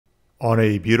On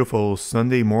a beautiful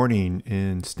Sunday morning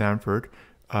in Stanford,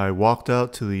 I walked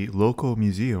out to the local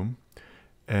museum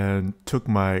and took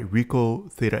my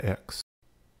RICOH THETA X.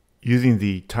 Using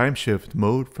the time shift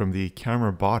mode from the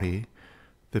camera body,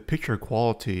 the picture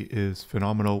quality is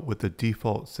phenomenal with the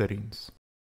default settings.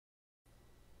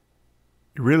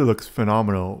 It really looks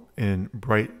phenomenal in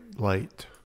bright light.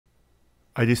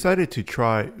 I decided to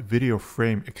try video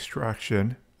frame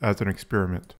extraction as an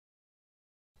experiment.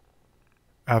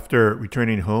 After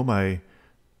returning home, I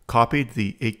copied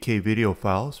the 8K video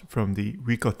files from the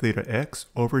RICOH THETA X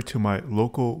over to my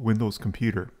local Windows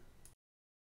computer.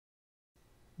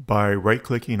 By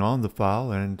right-clicking on the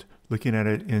file and looking at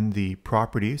it in the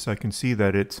properties, I can see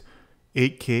that it's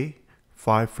 8K,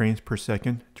 5 frames per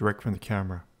second, direct from the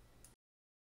camera.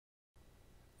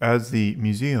 As the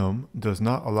museum does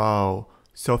not allow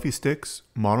selfie sticks,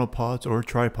 monopods, or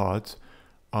tripods,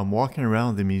 I'm walking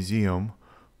around the museum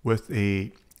with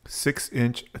a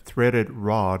 6-inch threaded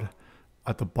rod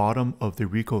at the bottom of the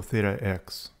RICOH THETA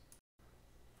X.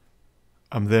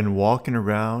 I'm then walking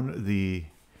around the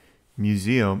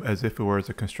museum as if it was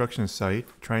a construction site,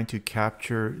 trying to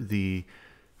capture the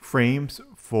frames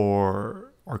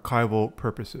for archival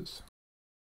purposes.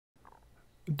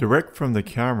 Direct from the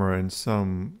camera,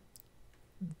 and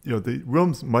the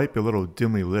rooms might be a little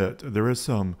dimly lit. There is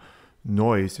some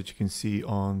noise that you can see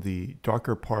on the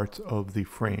darker parts of the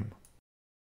frame.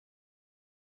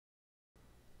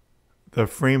 The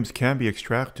frames can be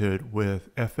extracted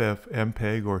with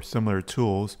FFmpeg or similar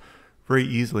tools very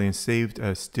easily and saved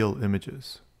as still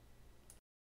images.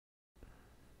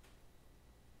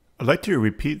 I'd like to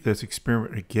repeat this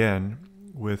experiment again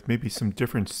with maybe some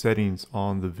different settings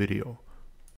on the video.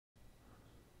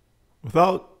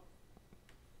 Without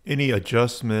any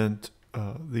adjustment,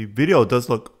 the video does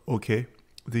look okay.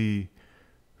 The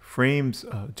frames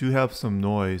do have some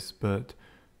noise, but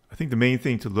I think the main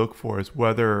thing to look for is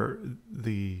whether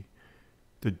the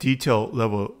detail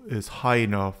level is high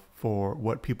enough for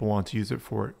what people want to use it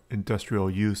for industrial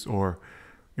use, or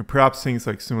perhaps things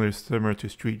like similar to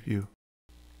Street View.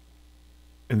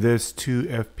 In this 2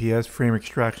 FPS frame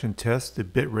extraction test, the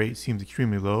bitrate seems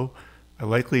extremely low. I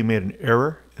likely made an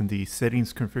error in the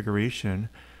settings configuration,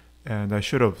 and I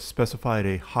should have specified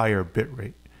a higher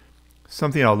bitrate.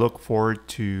 Something I'll look forward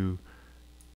to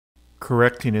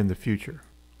correcting in the future.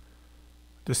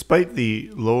 Despite the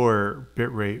lower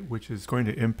bitrate, which is going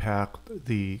to impact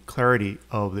the clarity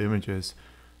of the images,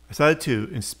 I decided to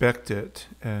inspect it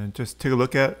and just take a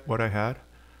look at what I had.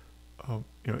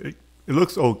 It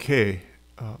looks okay,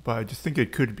 but I just think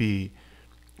it could be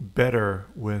better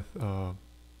with a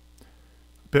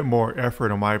bit more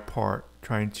effort on my part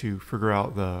trying to figure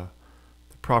out the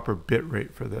proper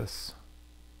bitrate for this.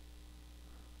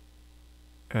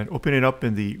 And open it up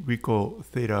in the RICOH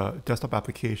THETA desktop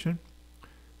application.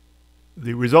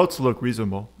 The results look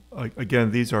reasonable.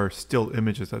 Again, these are still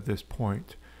images at this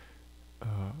point.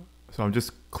 So I'm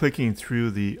just clicking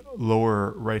through the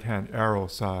lower right-hand arrow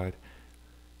side.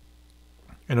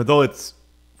 And although it's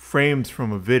frames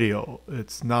from a video,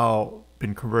 it's now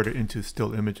been converted into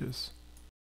still images.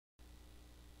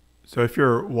 So if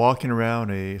you're walking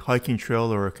around a hiking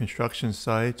trail or a construction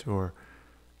site or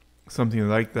something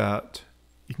like that,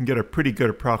 you can get a pretty good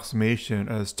approximation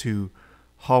as to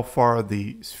how far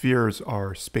the spheres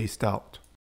are spaced out.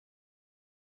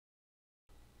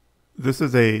 This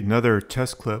is another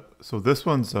test clip. So this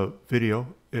one's a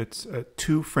video. It's at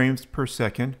 2 frames per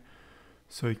second.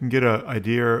 So you can get an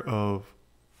idea of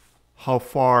how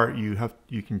far you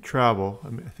can travel. I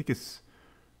mean, I think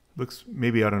looks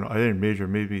maybe, I don't know, I didn't measure,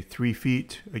 maybe 3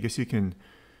 feet. I guess you can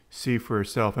see for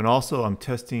yourself. And also I'm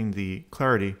testing the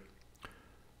clarity.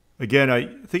 Again, I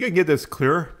think I can get this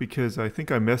clearer because I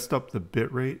think I messed up the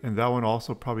bit rate, and that one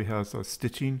also probably has a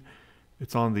stitching.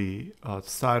 It's on the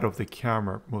side of the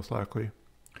camera, most likely.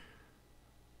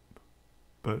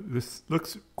 But this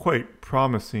looks quite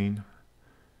promising,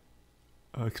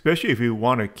 especially if you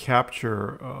want to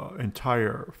capture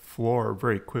entire floor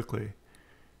very quickly.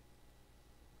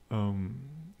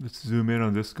 Let's zoom in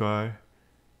on this guy.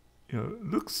 It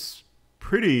looks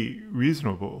pretty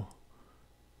reasonable.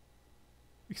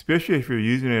 Especially if you're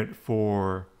using it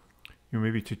for,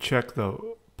 maybe to check the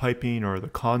piping or the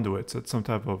conduits at some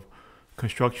type of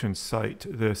construction site.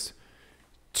 This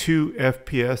 2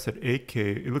 FPS at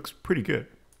 8K, it looks pretty good.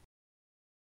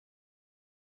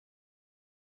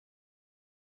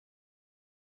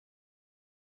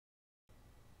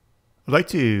 I'd like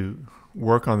to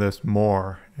work on this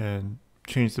more and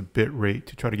change the bit rate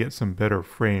to try to get some better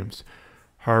frames.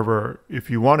 However, if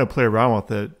you want to play around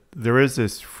with it, there is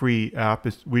this free app.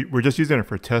 We're just using it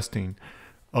for testing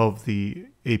of the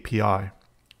API.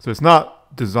 So it's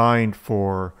not designed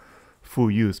for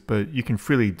full use, but you can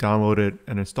freely download it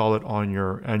and install it on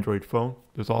your Android phone.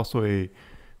 There's also a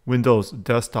Windows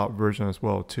desktop version as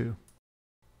well too.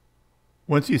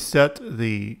 Once you set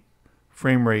the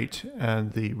frame rate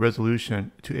and the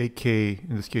resolution to 8K,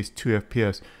 in this case 2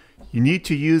 FPS, you need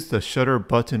to use the shutter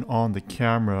button on the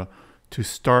camera to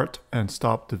start and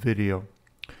stop the video.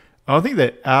 I don't think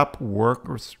the app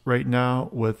works right now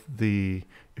with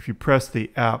if you press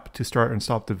the app to start and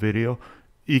stop the video.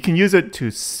 You can use it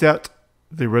to set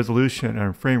the resolution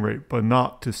and frame rate, but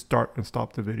not to start and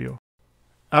stop the video.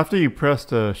 After you press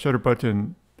the shutter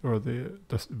button or the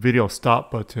video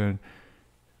stop button,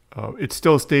 it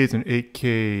still stays in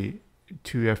 8K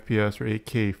 2 FPS or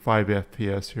 8K 5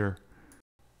 FPS here.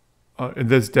 In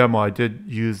this demo, I did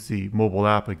use the mobile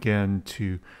app again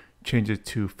to change it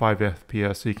to 5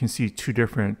 FPS. So you can see two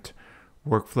different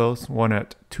workflows, one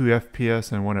at 2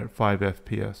 FPS and one at 5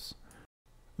 FPS.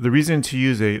 The reason to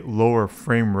use a lower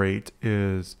frame rate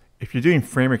is if you're doing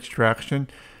frame extraction,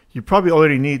 you probably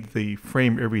already need the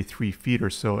frame every 3 feet or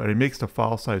so, and it makes the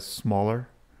file size smaller.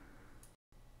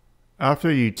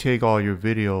 After you take all your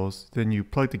videos, then you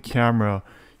plug the camera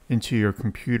into your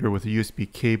computer with a USB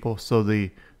cable. So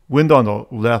the window on the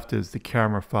left is the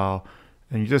camera file,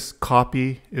 and you just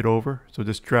copy it over. So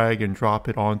just drag and drop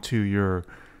it onto your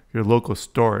local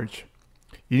storage.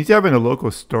 You need to have it in a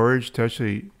local storage to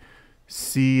actually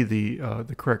see the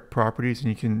correct properties, and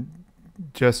you can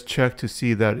just check to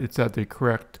see that it's at the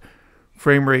correct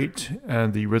frame rate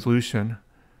and the resolution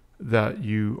that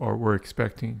you were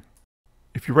expecting.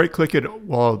 If you right click it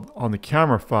while on the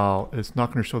camera file, it's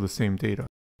not going to show the same data.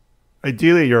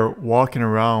 Ideally, you're walking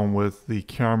around with the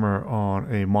camera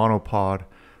on a monopod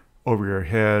over your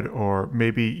head, or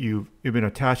maybe you've even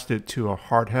attached it to a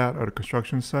hard hat at a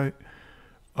construction site.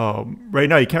 Right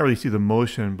now you can't really see the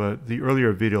motion, but the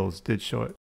earlier videos did show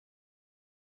it.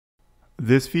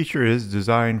 This feature is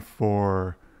designed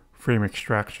for frame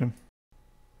extraction,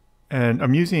 and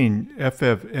I'm using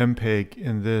FFmpeg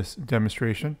in this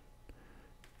demonstration.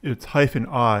 It's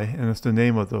 -I, and it's the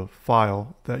name of the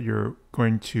file that you're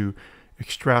going to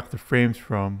extract the frames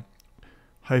from,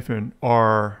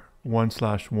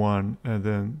 -R1/1, and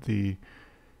then the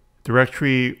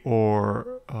directory,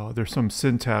 or there's some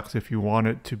syntax if you want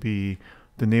it to be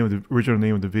the name of the original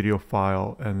name of the video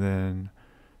file, and then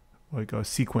like a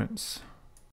sequence.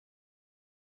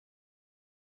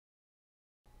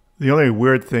 The only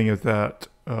weird thing is that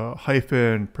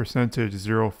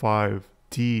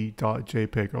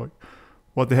 %05d.jpg, like,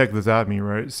 what the heck does that mean,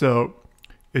 right? So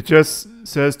it just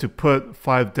says to put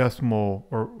 5 decimal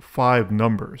or 5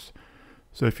 numbers.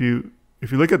 So if you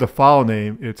look at the file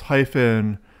name, it's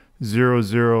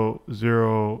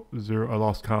 -0000, I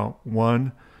lost count,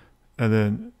 1, and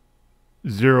then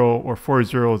 0 or 4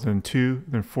 zeros and 2,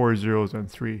 then 4 zeros and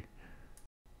 3.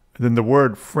 And then the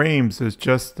word frames is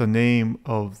just the name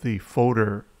of the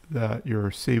folder that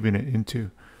you're saving it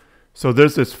into. So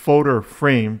there's this folder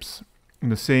frames in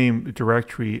the same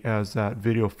directory as that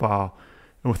video file.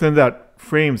 And within that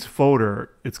frames folder,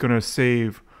 it's going to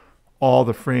save all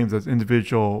the frames as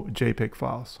individual JPEG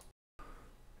files.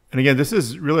 And again, this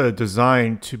is really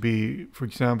designed to be, for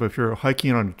example, if you're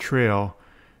hiking on a trail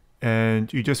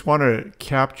and you just want to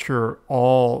capture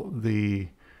all the,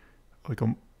 like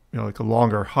a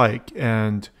longer hike,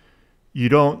 and you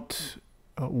don't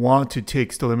want to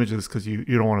take still images because you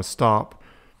don't want to stop.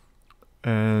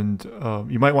 And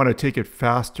you might want to take it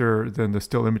faster than the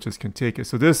still images can take it.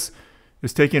 So this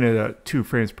is taking it at 2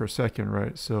 frames per second,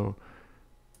 right? So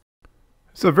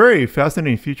it's a very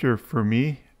fascinating feature for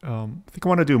me. I think I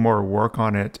want to do more work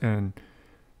on it and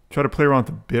try to play around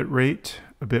with the bit rate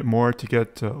a bit more to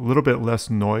get a little bit less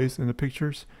noise in the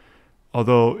pictures.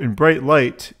 Although in bright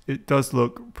light, it does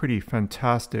look pretty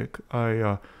fantastic.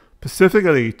 I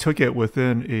specifically took it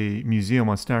within a museum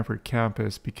on Stanford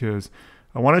campus because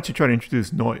I wanted to try to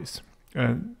introduce noise.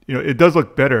 And it does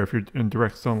look better if you're in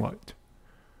direct sunlight.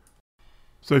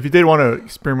 So if you did want to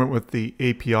experiment with the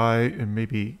API and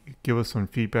maybe give us some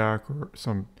feedback or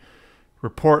some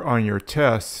report on your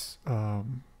tests,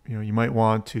 you might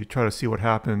want to try to see what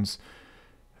happens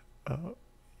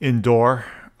indoor,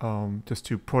 just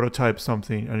to prototype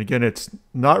something. And again, it's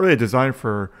not really designed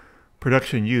for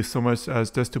production use so much as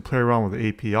just to play around with the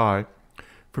API.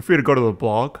 Feel free to go to the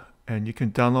blog and you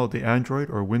can download the Android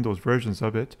or Windows versions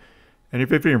of it. And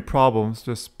if you're having problems,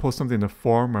 just post something in the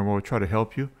forum and we'll try to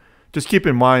help you. Just keep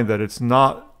in mind that it's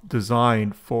not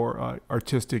designed for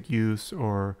artistic use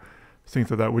or things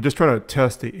like that. We're just trying to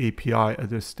test the API at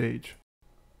this stage.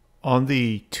 On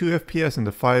the 2 FPS and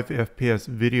the 5 FPS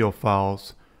video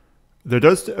files, there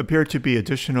does appear to be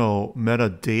additional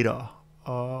metadata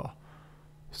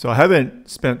So I haven't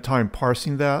spent time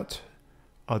parsing that.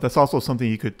 That's also something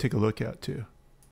you could take a look at too.